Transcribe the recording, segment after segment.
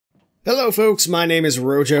Hello folks, my name is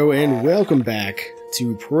Rojo, and welcome back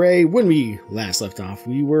to Prey. When we last left off,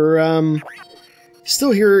 we were, still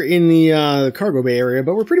here in the, cargo bay area,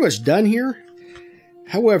 but we're pretty much done here.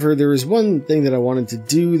 However, there is one thing that I wanted to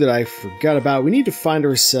do that I forgot about. We need to find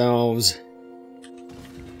ourselves...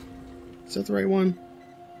 Is that the right one?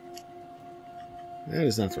 That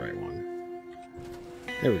is not the right one.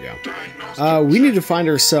 There we go. We need to find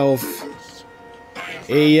ourselves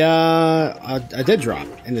a dead drop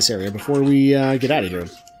in this area before we get out of here.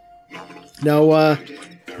 Now,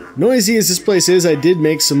 noisy as this place is, I did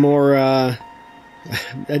make some more,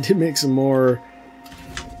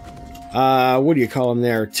 what do you call them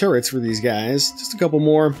there? Turrets for these guys. Just a couple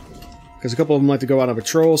more, because a couple of them like to go out on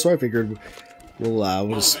patrol, so I figured we'll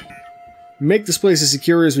just make this place as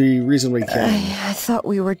secure as we reasonably can. I thought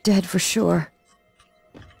we were dead for sure.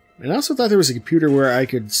 And I also thought there was a computer where I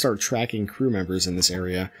could start tracking crew members in this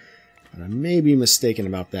area. But I may be mistaken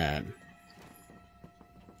about that.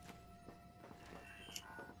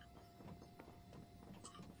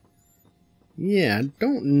 Yeah, I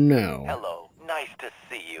don't know. Hello, nice to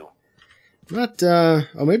see you. Not, oh,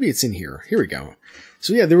 maybe it's in here. Here we go.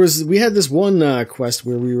 So yeah, we had this one quest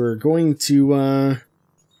where we were going to,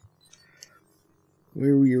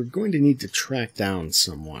 need to track down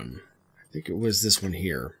someone. I think it was this one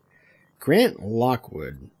here. Grant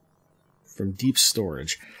Lockwood from Deep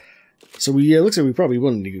Storage. So we looks like we probably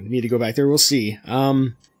will need to go back there. We'll see.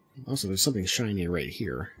 Also, there's something shiny right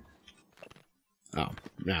here. Oh,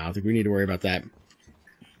 no, I don't think we need to worry about that.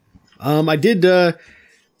 I did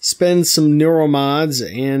spend some neuromods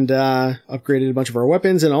and upgraded a bunch of our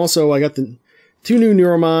weapons, and also I got the 2 new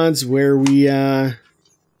neuromods where we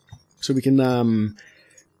so we can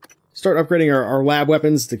start upgrading our lab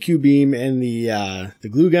weapons, the Q-beam and the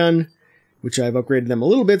glue gun, which I've upgraded them a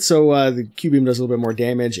little bit, so the Q-beam does a little bit more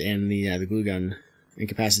damage, and the glue gun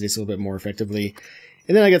incapacitates a little bit more effectively.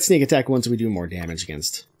 And then I got sneak attack 1, so we do more damage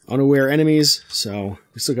against unaware enemies, so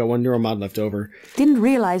we still got 1 neuromod left over. Didn't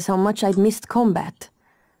realize how much I'd missed combat.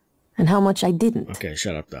 And how much I didn't. Okay,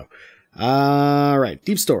 shut up, though. Alright,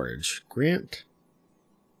 Deep Storage. Grant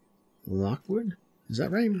Lockwood? Is that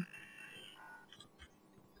right?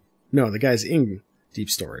 No, the guy's in Deep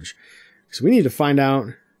Storage. So we need to find out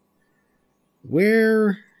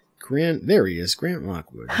where Grant... There he is, Grant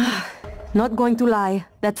Lockwood. Not going to lie,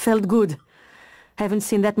 that felt good. Haven't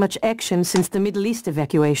seen that much action since the Middle East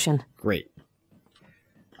evacuation. Great.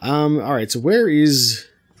 Alright, so where is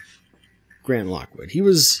Grant Lockwood? He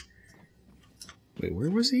was... Wait,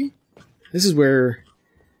 where was he? This is where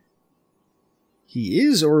he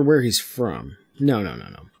is, or where he's from? No.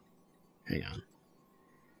 Hang on.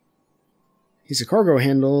 He's a cargo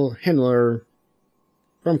handler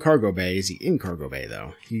from Cargo Bay. Is he in Cargo Bay,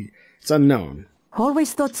 though? It's unknown.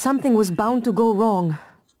 Always thought something was bound to go wrong,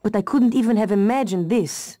 but I couldn't even have imagined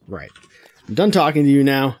this. Right. I'm done talking to you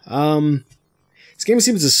now. This game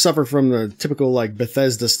seems to suffer from the typical, like,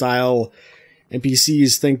 Bethesda-style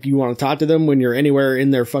NPCs think you want to talk to them when you're anywhere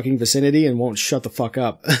in their fucking vicinity and won't shut the fuck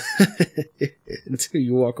up until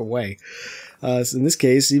you walk away. So in this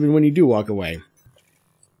case, even when you do walk away.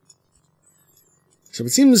 So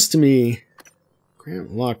it seems to me,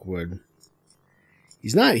 Grant Lockwood,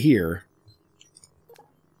 he's not here.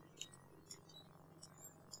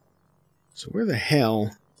 So where the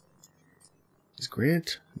hell is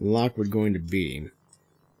Grant Lockwood going to be?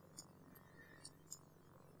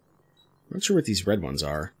 I'm not sure what these red ones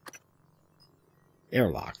are.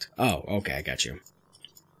 Airlocked. Oh, okay, I got you.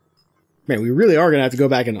 Man, we really are going to have to go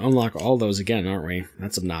back and unlock all those again, aren't we?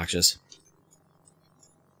 That's obnoxious.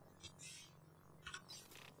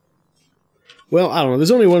 Well, I don't know.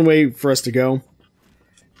 There's only one way for us to go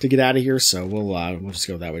to get out of here, so we'll just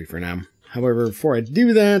go that way for now. However, before I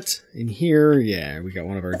do that, in here, yeah, we got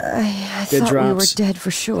one of our I dead thought drops. We were dead for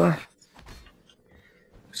sure.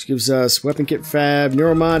 Which gives us weapon kit fab,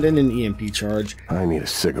 neuromod, and an EMP charge. I need a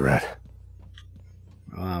cigarette.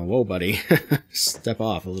 Whoa, buddy. Step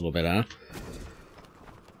off a little bit, huh?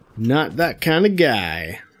 Not that kind of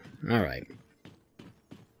guy. Alright.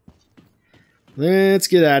 Let's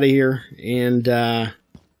get out of here. And,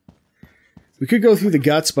 we could go through the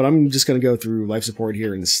guts, but I'm just going to go through life support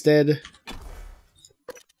here instead.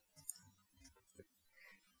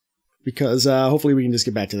 Because, hopefully we can just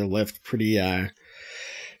get back to the lift pretty,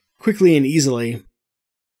 quickly and easily.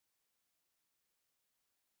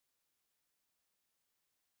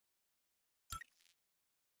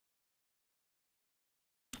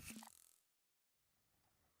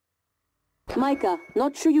 Micah,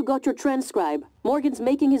 not sure you got your transcribe. Morgan's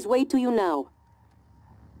making his way to you now.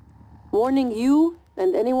 Warning you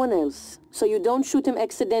and anyone else, so you don't shoot him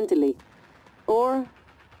accidentally. Or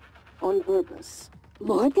on purpose.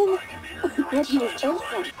 Morgan? What you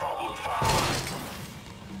open?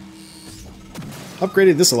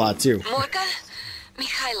 Upgraded this a lot, too. Morgan?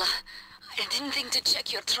 Mikhaila, I didn't think to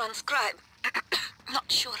check your transcribe.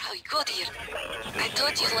 Not sure how you got here. I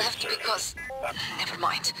thought you left because... Never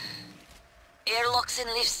mind. Airlocks and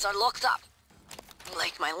lifts are locked up.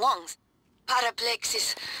 Like my lungs.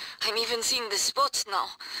 Paraplexis. I'm even seeing the spots now.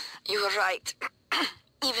 You were right.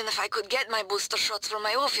 Even if I could get my booster shots from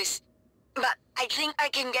my office. But I think I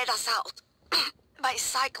can get us out. By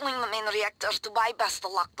cycling the main reactor to bypass the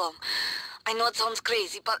lockdown. I know it sounds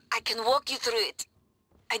crazy, but I can walk you through it.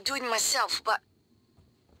 I do it myself, but...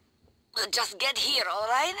 We'll just get here,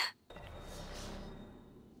 alright?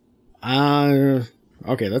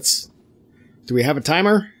 Okay, let's... Do we have a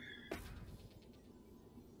timer?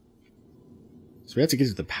 So we have to get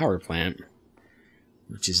to the power plant,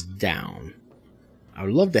 which is down. I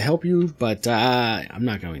would love to help you, but I'm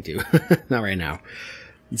not going to. Not right now.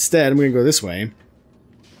 Instead, I'm going to go this way.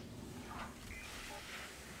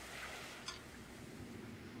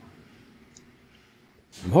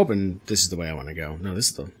 I'm hoping this is the way I want to go. No, this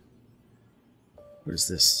is the... What is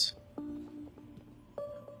this?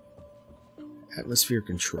 Atmosphere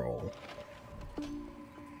control.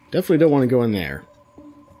 Definitely don't want to go in there.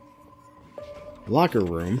 Locker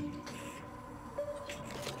room.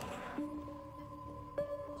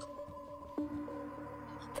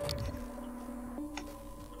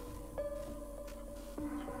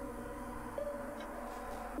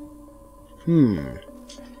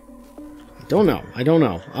 I don't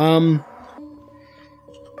know.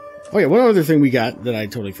 Oh yeah, one other thing we got that I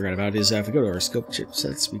totally forgot about is if we go to our scope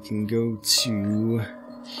chipsets, we can go to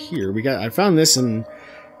here. I found this in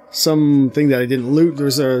something that I didn't loot.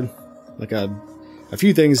 There's a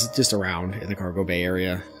few things just around in the cargo bay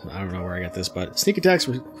area. I don't know where I got this, but sneak attacks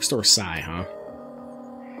restore psi, huh?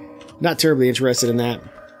 Not terribly interested in that.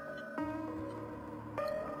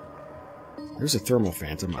 There's a thermal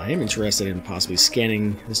phantom. I am interested in possibly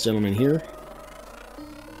scanning this gentleman here.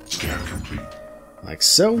 Scan complete. Like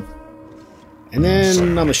so. And then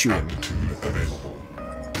I'm gonna shoot him.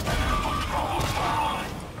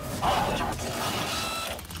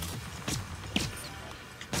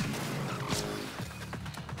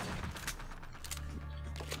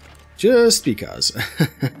 Just because.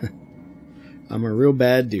 I'm a real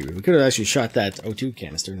bad dude. We could have actually shot that O2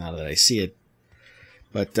 canister now that I see it.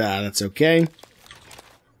 But that's okay.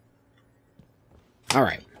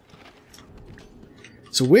 Alright.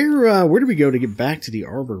 So where do we go to get back to the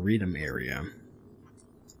Arboretum area?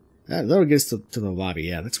 That'll get us to the lobby.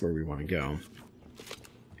 Yeah, that's where we want to go.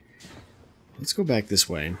 Let's go back this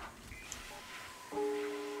way.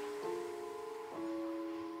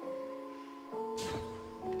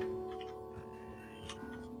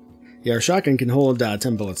 Yeah, our shotgun can hold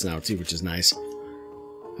 10 bullets now, too, which is nice.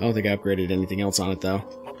 I don't think I upgraded anything else on it, though.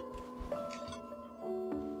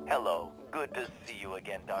 Hello. Good to see you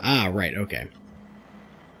again, Dr. Ah, right, okay.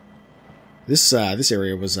 This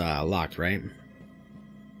area was locked, right?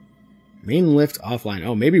 Main lift offline.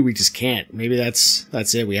 Oh, maybe we just can't. Maybe that's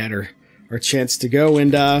it. We had our chance to go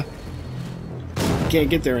and can't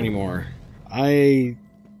get there anymore. I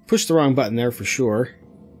pushed the wrong button there for sure.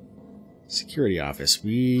 Security office.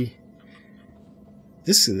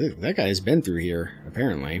 That guy has been through here,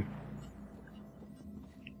 apparently.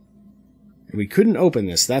 And we couldn't open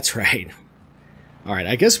this, that's right. Alright,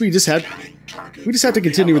 I guess we just have to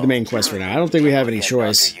continue with the main quest for now. I don't think we have any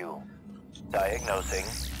choice. Diagnosing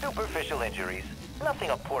superficial injuries. Nothing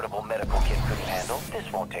a portable medical kit couldn't handle.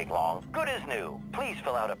 This won't take long. Good as new. Please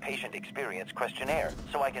fill out a patient experience questionnaire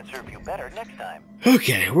so I can serve you better next time.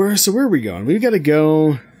 Okay, so where are we going? We've got to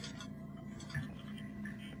go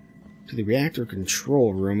to the reactor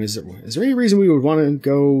control room. Is there any reason we would want to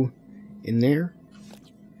go in there?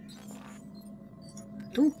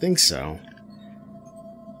 I don't think so.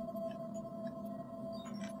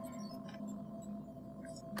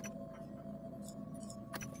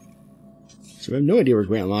 So we have no idea where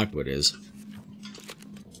Grant Lockwood is.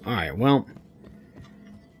 Alright, well,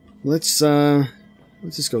 let's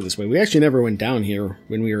just go this way. We actually never went down here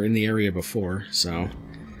when we were in the area before, so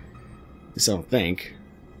at least I don't think.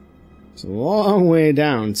 It's a long way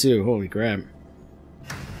down, too. Holy crap.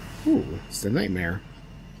 Ooh, it's the nightmare.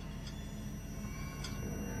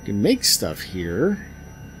 You can make stuff here.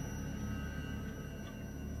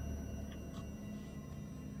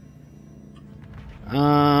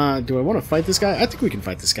 Do I want to fight this guy? I think we can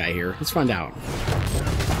fight this guy here. Let's find out.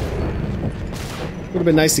 Would have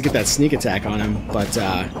been nice to get that sneak attack on him, but,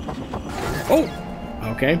 oh!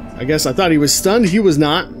 Okay. I guess I thought he was stunned. He was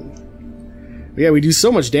not. But yeah, we do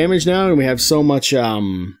so much damage now, and we have so much,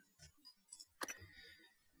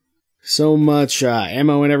 So much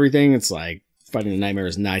ammo and everything, it's like fighting the nightmare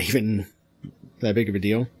is not even that big of a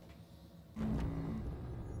deal.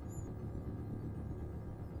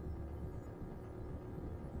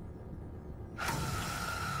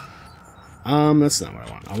 That's not what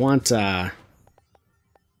I want. I want,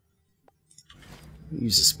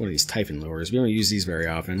 use this, one of these Typhon lures. We don't use these very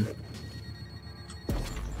often.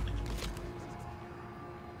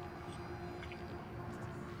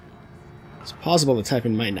 It's possible the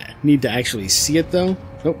Typhon might not need to actually see it, though.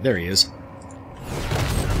 Oh, there he is.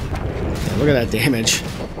 Yeah, look at that damage.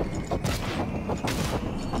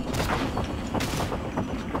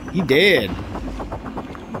 He did.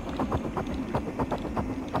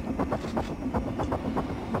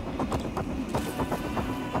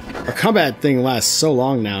 The combat thing lasts so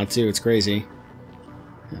long now, too. It's crazy.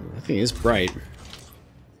 That thing is bright.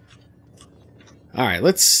 Alright,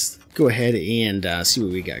 let's go ahead and see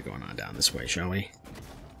what we got going on down this way, shall we?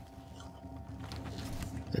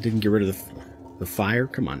 That didn't get rid of the fire?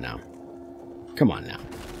 Come on now. Come on now.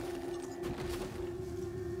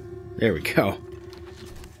 There we go.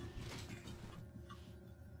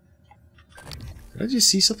 Did I just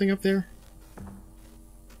see something up there?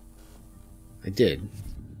 I did.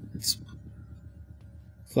 It's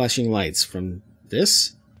flashing lights from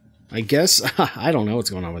this, I guess. I don't know what's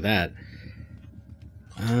going on with that.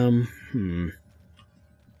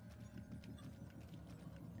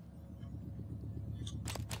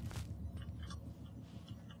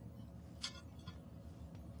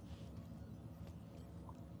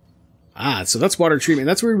 Ah, so that's water treatment.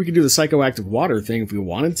 That's where we could do the psychoactive water thing if we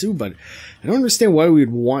wanted to, but I don't understand why we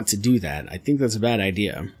would want to do that. I think that's a bad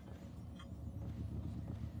idea.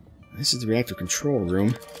 This is the reactor control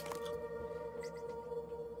room.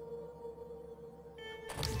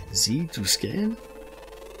 Z to scan?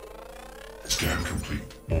 Scan complete.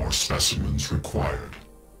 More specimens required.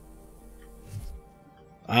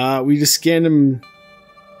 We just scanned him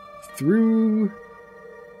through...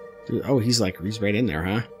 Oh, he's right in there,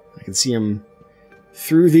 huh? I can see him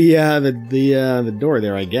through the door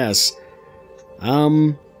there, I guess.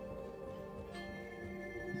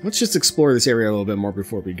 Let's just explore this area a little bit more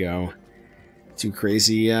before we go too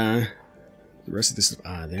crazy. The rest of this...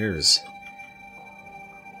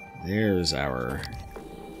 There's our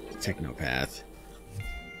technopath.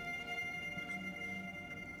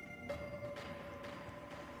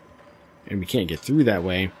 And we can't get through that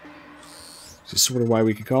way. Which is sort of why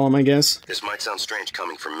we could call him, I guess. This might sound strange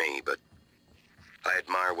coming from me, but I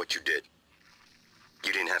admire what you did.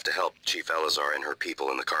 You didn't have to help Chief Elazar and her people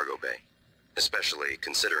in the cargo bay. Especially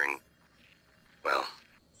considering, well,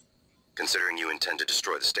 considering you intend to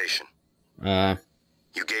destroy the station.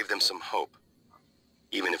 You gave them some hope,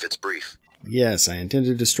 even if it's brief. Yes, I intend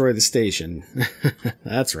to destroy the station.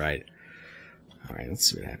 That's right. Alright, let's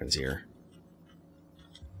see what happens here.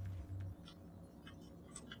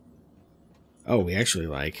 Oh, we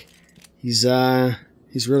actually he's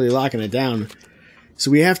really locking it down.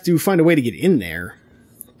 So we have to find a way to get in there.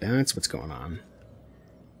 That's what's going on.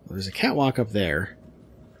 Well, there's a catwalk up there.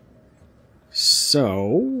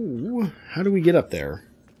 So, how do we get up there?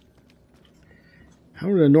 How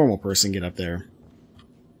would a normal person get up there?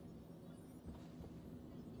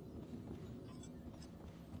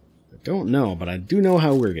 I don't know, but I do know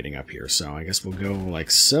how we're getting up here, so I guess we'll go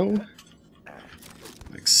like so.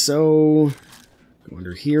 Like so. Go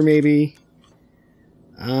under here, maybe.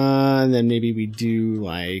 And then maybe we do,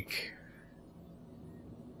 like...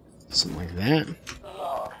 something like that.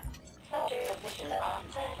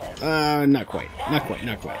 Not quite. Not quite,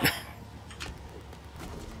 not quite.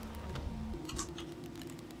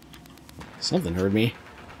 Something heard me.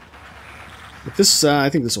 But this,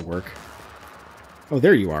 I think this will work. Oh,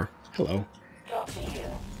 there you are. Hello.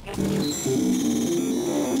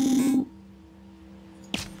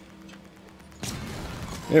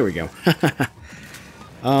 There we go.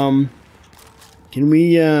 Can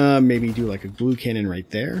we, maybe do like a glue cannon right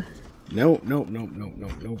there? Nope, nope, nope, nope,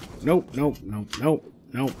 nope, nope, nope, nope, nope, nope,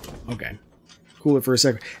 nope. Okay. Cool it for a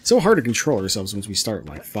second. It's so hard to control ourselves once we start,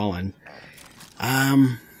 like, falling.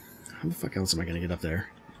 How the fuck else am I gonna get up there?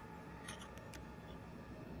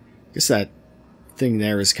 I guess that thing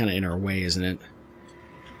there is kind of in our way, isn't it?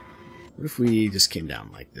 What if we just came down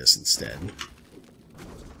like this instead?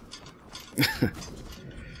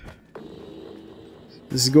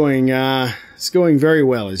 This is going, it's going very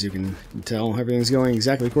well, as you can tell. Everything's going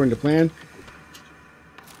exactly according to plan.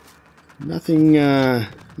 Nothing,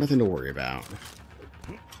 nothing to worry about.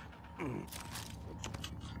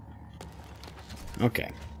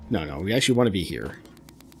 Okay. No, we actually want to be here.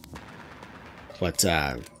 But,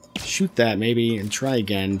 shoot that, maybe, and try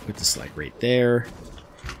again. Put this, like, right there.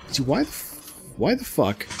 See, why the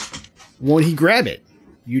fuck won't he grab it?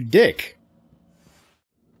 You dick.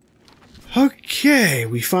 Okay,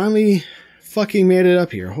 we finally fucking made it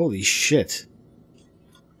up here. Holy shit.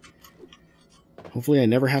 Hopefully I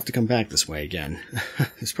never have to come back this way again.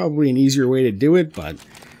 There's probably an easier way to do it, but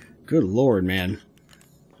good lord, man.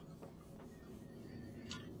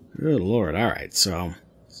 Good lord. Alright, so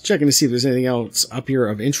checking to see if there's anything else up here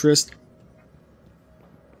of interest.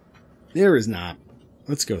 There is not.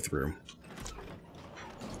 Let's go through.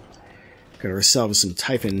 Got ourselves some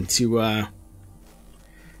typhon to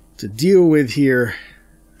deal with here.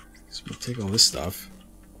 So we'll take all this stuff.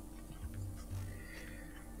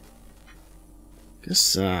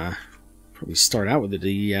 Guess probably start out with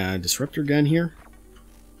the disruptor gun here.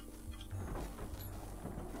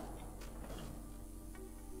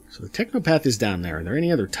 So the technopath is down there. Are there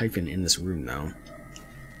any other typhon in this room though?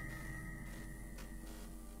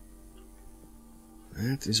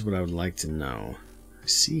 That is what I would like to know. I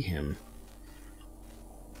see him.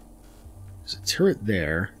 There's a turret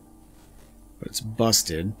there, but it's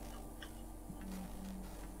busted.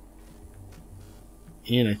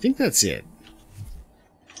 And I think that's it.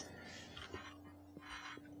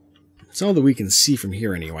 It's all that we can see from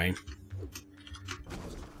here anyway.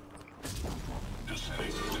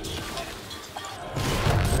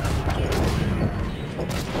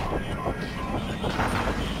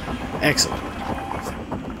 Excellent.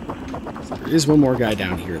 There is one more guy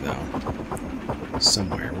down here, though.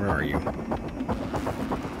 Somewhere. Where are you?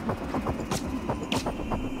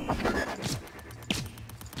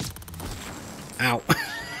 Ow.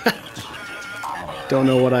 Don't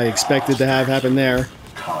know what I expected to have happen there.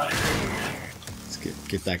 Let's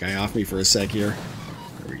get that guy off me for a sec here.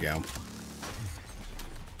 There we go.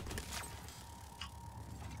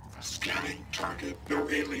 Scanning target. No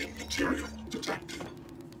alien material detected.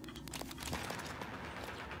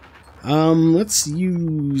 Let's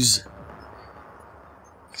use...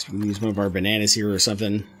 I guess we can use one of our bananas here or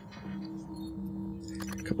something.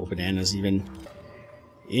 A couple of bananas even.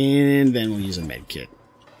 And then we'll use a med kit.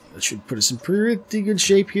 That should put us in pretty good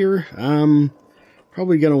shape here.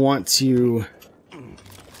 Probably gonna want to...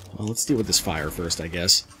 Well, let's deal with this fire first, I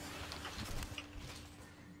guess.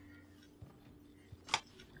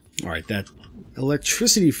 Alright, that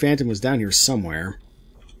electricity phantom was down here somewhere.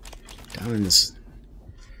 Down in this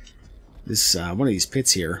one of these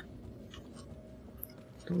pits here.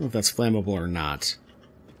 Don't know if that's flammable or not.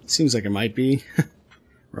 Seems like it might be.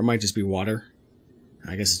 Or it might just be water.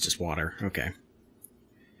 I guess it's just water. Okay.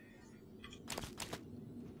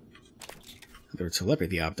 Another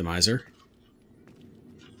telepathy optimizer.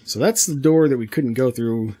 So that's the door that we couldn't go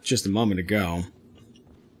through just a moment ago.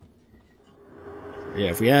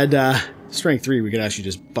 Yeah, if we had strength 3, we could actually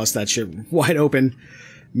just bust that shit wide open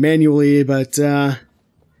manually, but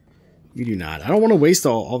we do not. I don't want to waste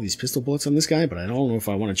all these pistol bullets on this guy, but I don't know if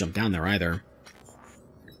I want to jump down there either.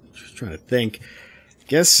 Just trying to think.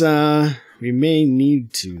 Guess we may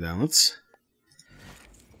need to, though. Let's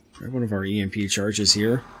grab one of our EMP charges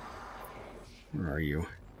here. Where are you?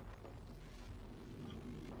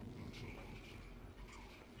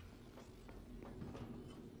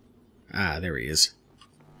 Ah, there he is.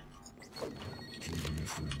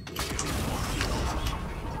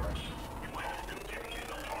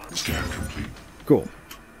 Scan complete. Cool.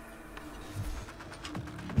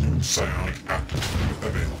 Psionic active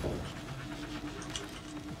available.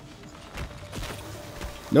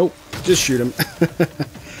 Nope, just shoot him.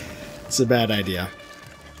 It's a bad idea.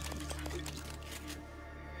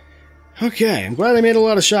 Okay, I'm glad I made a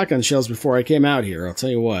lot of shotgun shells before I came out here, I'll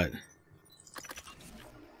tell you what.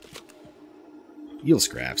 Eel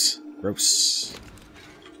scraps. Gross.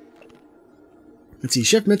 Let's see,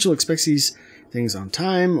 Chef Mitchell expects these things on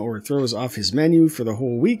time or throws off his menu for the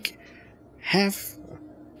whole week. Half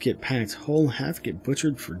get packed whole, half get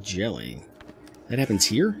butchered for jelly. That happens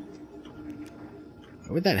here?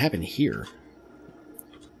 Why would that happen here?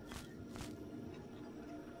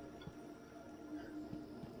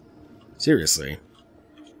 Seriously.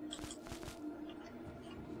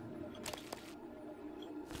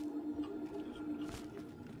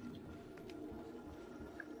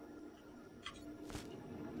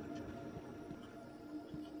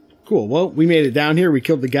 Cool, well, we made it down here, we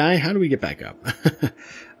killed the guy. How do we get back up?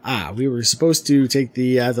 Ah, we were supposed to take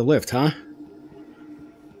the lift, huh?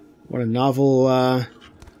 What a novel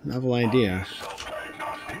idea.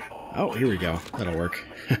 Oh, here we go. That'll work.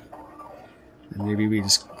 And maybe we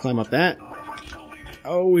just climb up that.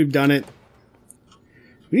 Oh, we've done it.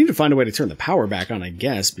 We need to find a way to turn the power back on, I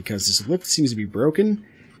guess, because this lift seems to be broken.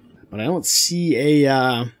 But I don't see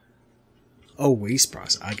a... Oh, waste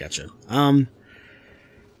process. I gotcha.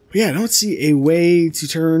 But yeah, I don't see a way to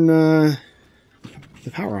turn the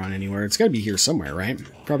power on anywhere. It's got to be here somewhere, right?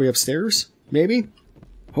 Probably upstairs? Maybe?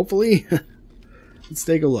 Hopefully? Let's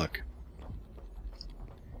take a look.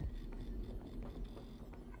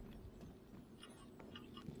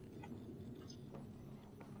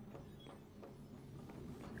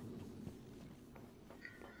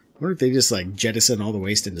 I wonder if they just, like, jettison all the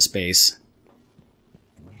waste into space.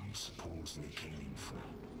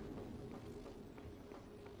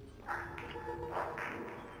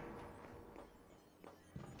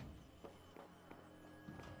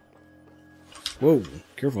 Whoa,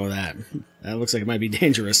 careful of that. That looks like it might be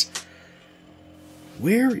dangerous.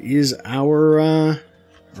 Where is our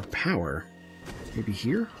power? Maybe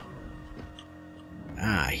here?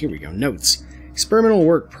 Ah, here we go. Notes. Experimental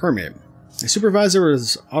work permit. The supervisor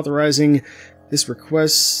is authorizing this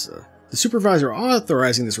request. The supervisor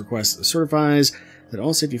authorizing this request certifies that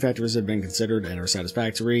all safety factors have been considered and are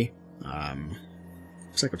satisfactory.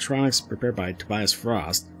 Psychotronics prepared by Tobias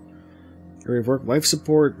Frost. Area of work: life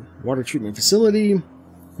support, water treatment facility.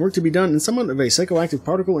 Work to be done in somewhat of a psychoactive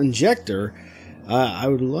particle injector. I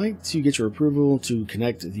would like to get your approval to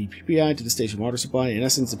connect the PPI to the station water supply. In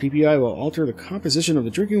essence, the PPI will alter the composition of the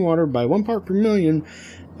drinking water by 1 part per million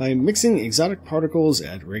by mixing exotic particles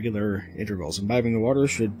at regular intervals. Imbibing the water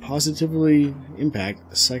should positively impact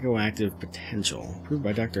psychoactive potential. Approved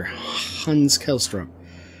by Dr. Hans Kelstrup.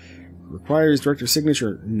 Requires director's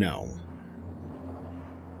signature? No.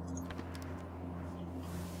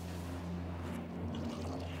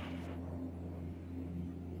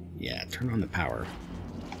 Yeah, turn on the power.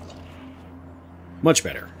 Much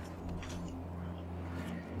better.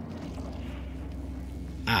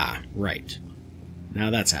 Ah, right.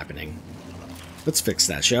 Now that's happening. Let's fix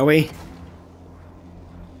that, shall we?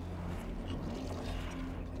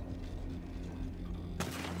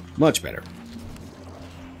 Much better.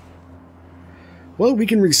 Well, we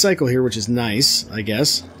can recycle here, which is nice, I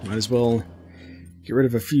guess. Might as well get rid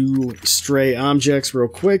of a few stray objects real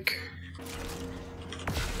quick.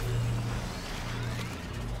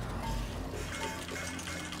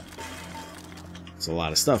 It's a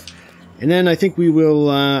lot of stuff. And then I think we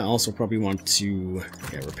will also probably want to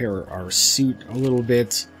repair our suit a little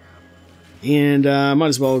bit. And might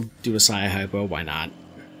as well do a psi hypo, why not?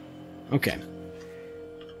 Okay.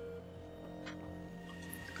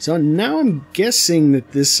 So now I'm guessing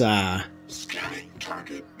that this Scanning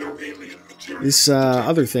target, no alien material. this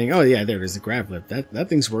other thing, oh yeah, there it is, the grav lift. That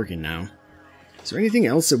thing's working now. Is there anything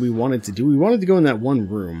else that we wanted to do? We wanted to go in that one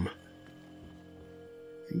room.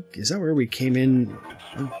 Is that where we came in?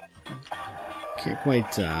 Can't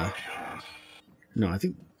quite, no, I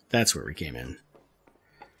think that's where we came in.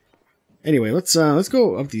 Anyway, let's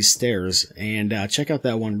go up these stairs and check out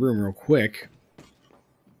that one room real quick.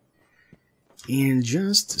 And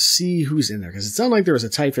just see who's in there, because it sounded like there was a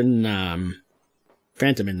Typhon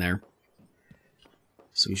Phantom in there.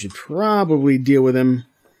 So we should probably deal with him.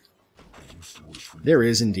 There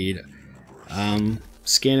is indeed.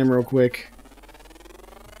 Scan him real quick.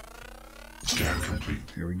 Scan complete.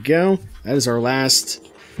 There we go. That is our last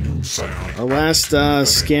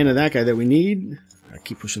scan of that guy that we need. I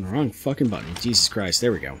keep pushing the wrong fucking button. Jesus Christ.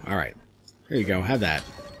 There we go. Alright. There you go. Have that.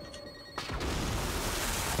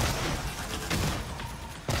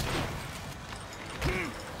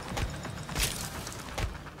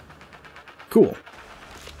 Cool.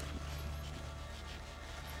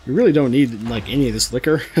 We really don't need, like, any of this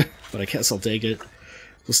liquor, but I guess I'll take it.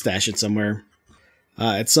 We'll stash it somewhere.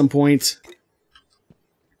 At some point...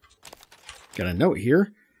 Got a note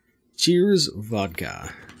here. Cheers,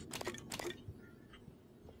 vodka.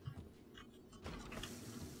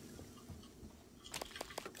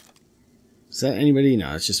 Is that anybody?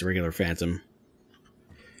 No, it's just a regular Phantom.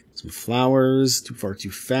 Some flowers. Too far,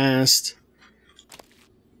 too fast.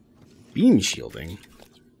 Beam shielding.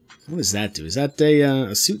 What does that do? Is that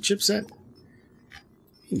a suit chipset?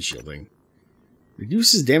 Beam shielding.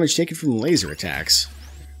 Reduces damage taken from laser attacks.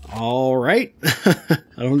 All right. I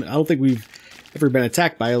don't think we've ever been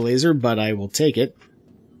attacked by a laser, but I will take it.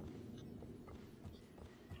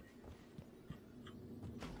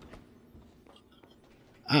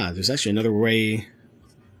 Ah, there's actually another way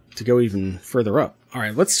to go even further up. All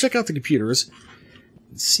right, let's check out the computers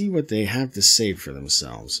and see what they have to say for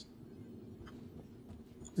themselves.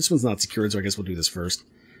 This one's not secured, so I guess we'll do this first.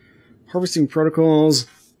 Harvesting protocols.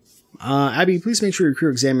 Abby, please make sure your crew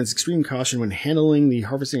examines extreme caution when handling the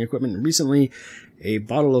harvesting equipment. Recently, a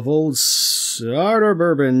bottle of old Sarda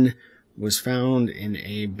bourbon was found in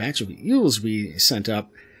a batch of eels we sent up.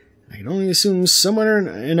 I can only assume someone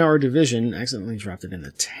in our division accidentally dropped it in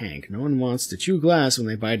the tank. No one wants to chew glass when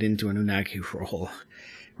they bite into an unagi roll.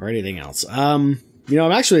 or anything else. I'm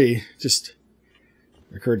actually just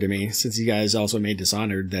occurred to me, since you guys also made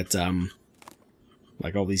Dishonored, that,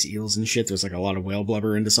 like all these eels and shit, there's like a lot of whale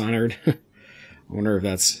blubber in Dishonored. I wonder if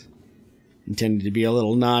that's intended to be a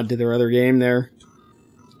little nod to their other game there.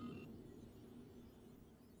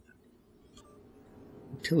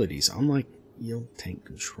 Utilities, unlike eel tank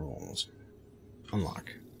controls.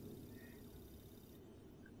 Unlock.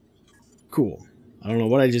 Cool. I don't know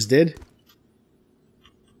what I just did,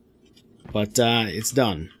 but it's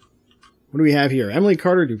done. What do we have here? Emily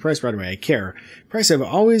Carter to Price right away. I care. Price, I've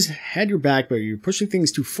always had your back, but you're pushing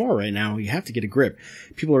things too far right now. You have to get a grip.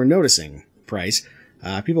 People are noticing. Price.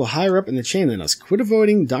 People higher up in the chain than us. Quit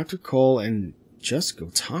avoiding Dr. Cole and just go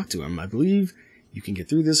talk to him. I believe you can get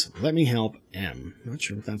through this. Let me help M. Not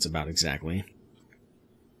sure what that's about exactly.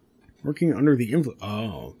 Working under the influence.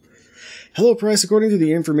 Oh. Hello, Price. According to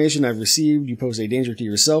the information I've received, you pose a danger to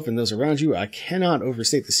yourself and those around you. I cannot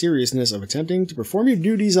overstate the seriousness of attempting to perform your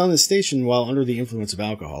duties on the station while under the influence of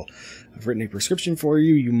alcohol. I've written a prescription for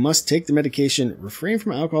you. You must take the medication, refrain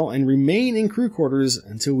from alcohol, and remain in crew quarters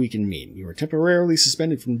until we can meet. You are temporarily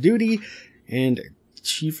suspended from duty, and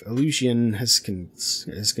Chief Aleutian has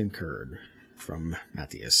concurred. From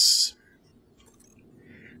Matthias.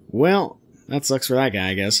 Well, that sucks for that guy,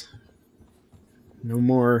 I guess. No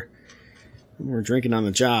more drinking on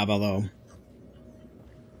the job, although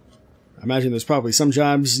I imagine there's probably some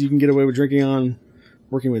jobs you can get away with drinking on,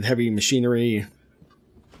 working with heavy machinery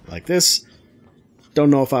like this.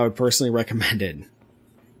 Don't know if I would personally recommend it.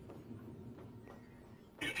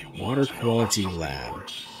 Water Quality Lab.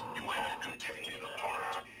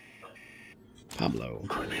 Pablo.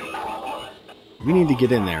 We need to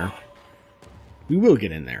get in there. We will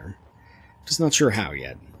get in there. Just not sure how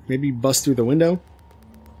yet. Maybe bust through the window?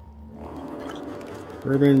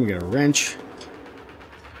 Urban, we got a wrench.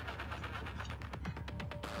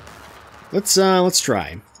 Let's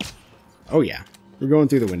try. Oh yeah, we're going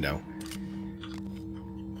through the window.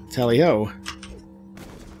 Tally-ho.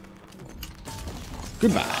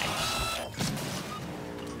 Goodbye.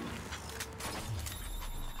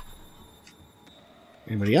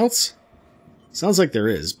 Anybody else? Sounds like there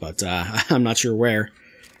is, but I'm not sure where.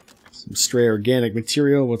 Some stray organic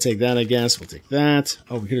material. We'll take that, I guess. We'll take that.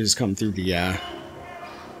 Oh, we could have just come through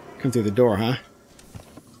the door, huh?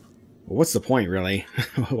 Well, what's the point, really?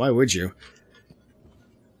 Why would you?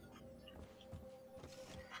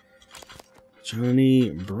 Johnny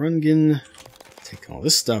Brungen. Take all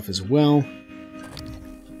this stuff as well.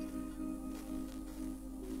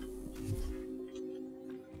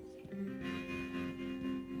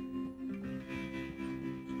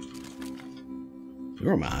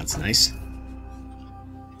 Your mod's nice.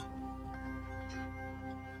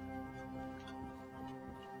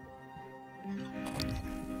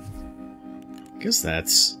 Guess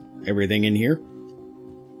that's everything in here.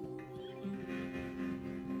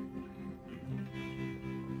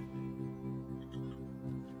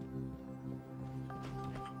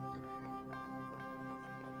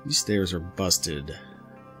 These stairs are busted,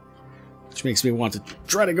 which makes me want to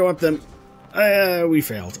try to go up them. We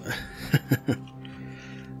failed.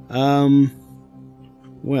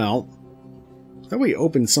 Well, I thought we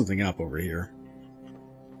opened something up over here.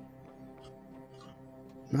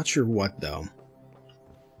 Not sure what, though.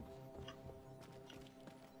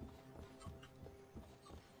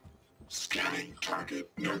 Scanning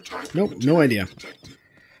target. No target. Nope, no idea.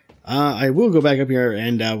 I will go back up here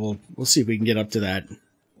and we'll see if we can get up to that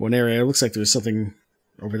one area. It looks like there's something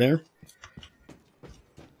over there.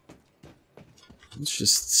 Let's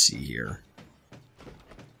just see here.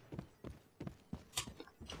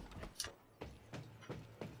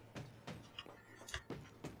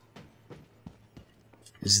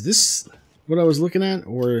 Is this what I was looking at,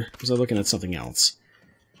 or was I looking at something else?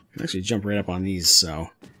 I can actually jump right up on these,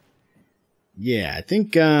 so... Yeah, I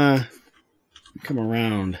think we come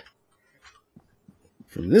around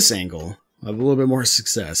from this angle, we'll have a little bit more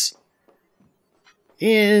success.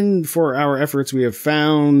 And for our efforts, we have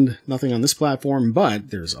found nothing on this platform,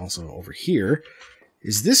 but there's also over here.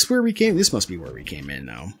 Is this where we came? This must be where we came in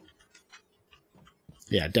now.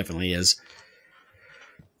 Yeah, it definitely is.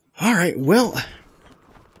 Alright, well...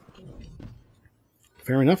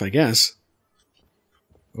 Fair enough, I guess.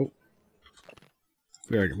 Oh.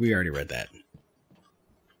 We already read that.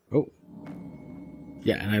 Oh.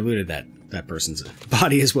 Yeah, and I looted that person's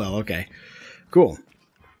body as well. Okay. Cool.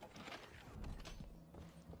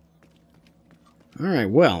 Alright,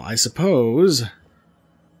 well, I suppose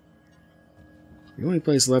the only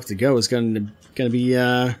place left to go is going to be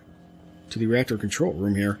to the reactor control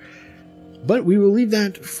room here. But we will leave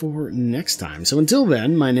that for next time. So until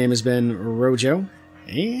then, my name has been Rojo,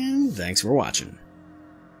 And thanks for watching.